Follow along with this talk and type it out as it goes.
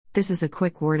This is a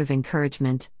quick word of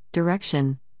encouragement,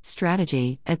 direction,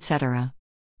 strategy, etc.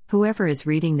 Whoever is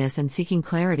reading this and seeking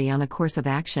clarity on a course of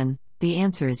action, the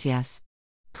answer is yes.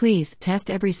 Please test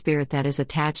every spirit that is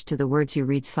attached to the words you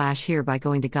read/hear by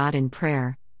going to God in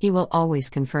prayer. He will always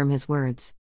confirm His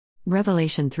words.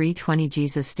 Revelation 3:20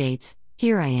 Jesus states,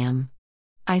 "Here I am.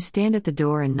 I stand at the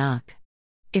door and knock.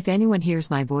 If anyone hears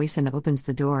my voice and opens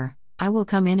the door, I will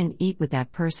come in and eat with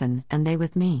that person and they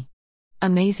with me."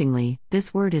 Amazingly,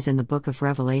 this word is in the book of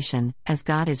Revelation, as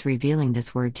God is revealing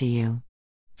this word to you.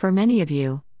 For many of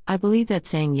you, I believe that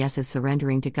saying yes is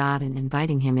surrendering to God and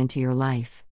inviting Him into your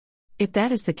life. If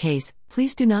that is the case,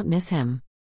 please do not miss Him.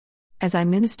 As I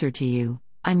minister to you,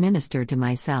 I minister to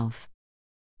myself.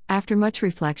 After much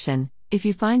reflection, if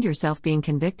you find yourself being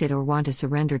convicted or want to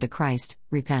surrender to Christ,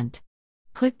 repent.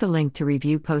 Click the link to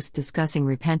review post discussing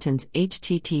repentance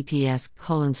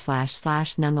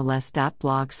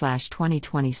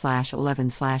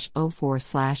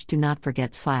https://nonetheless.blog/2020/11/04/ do not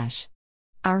forget/.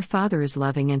 Our Father is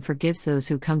loving and forgives those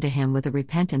who come to Him with a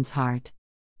repentance heart.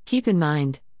 Keep in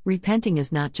mind, repenting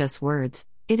is not just words,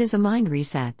 it is a mind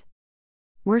reset.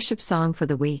 Worship song for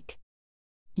the week.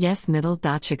 Yes Middle.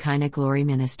 Shekinah Glory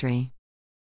Ministry.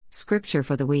 Scripture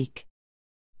for the week.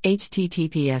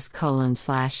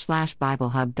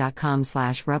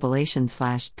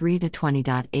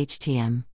 https://biblehub.com/revelation/3-20.htm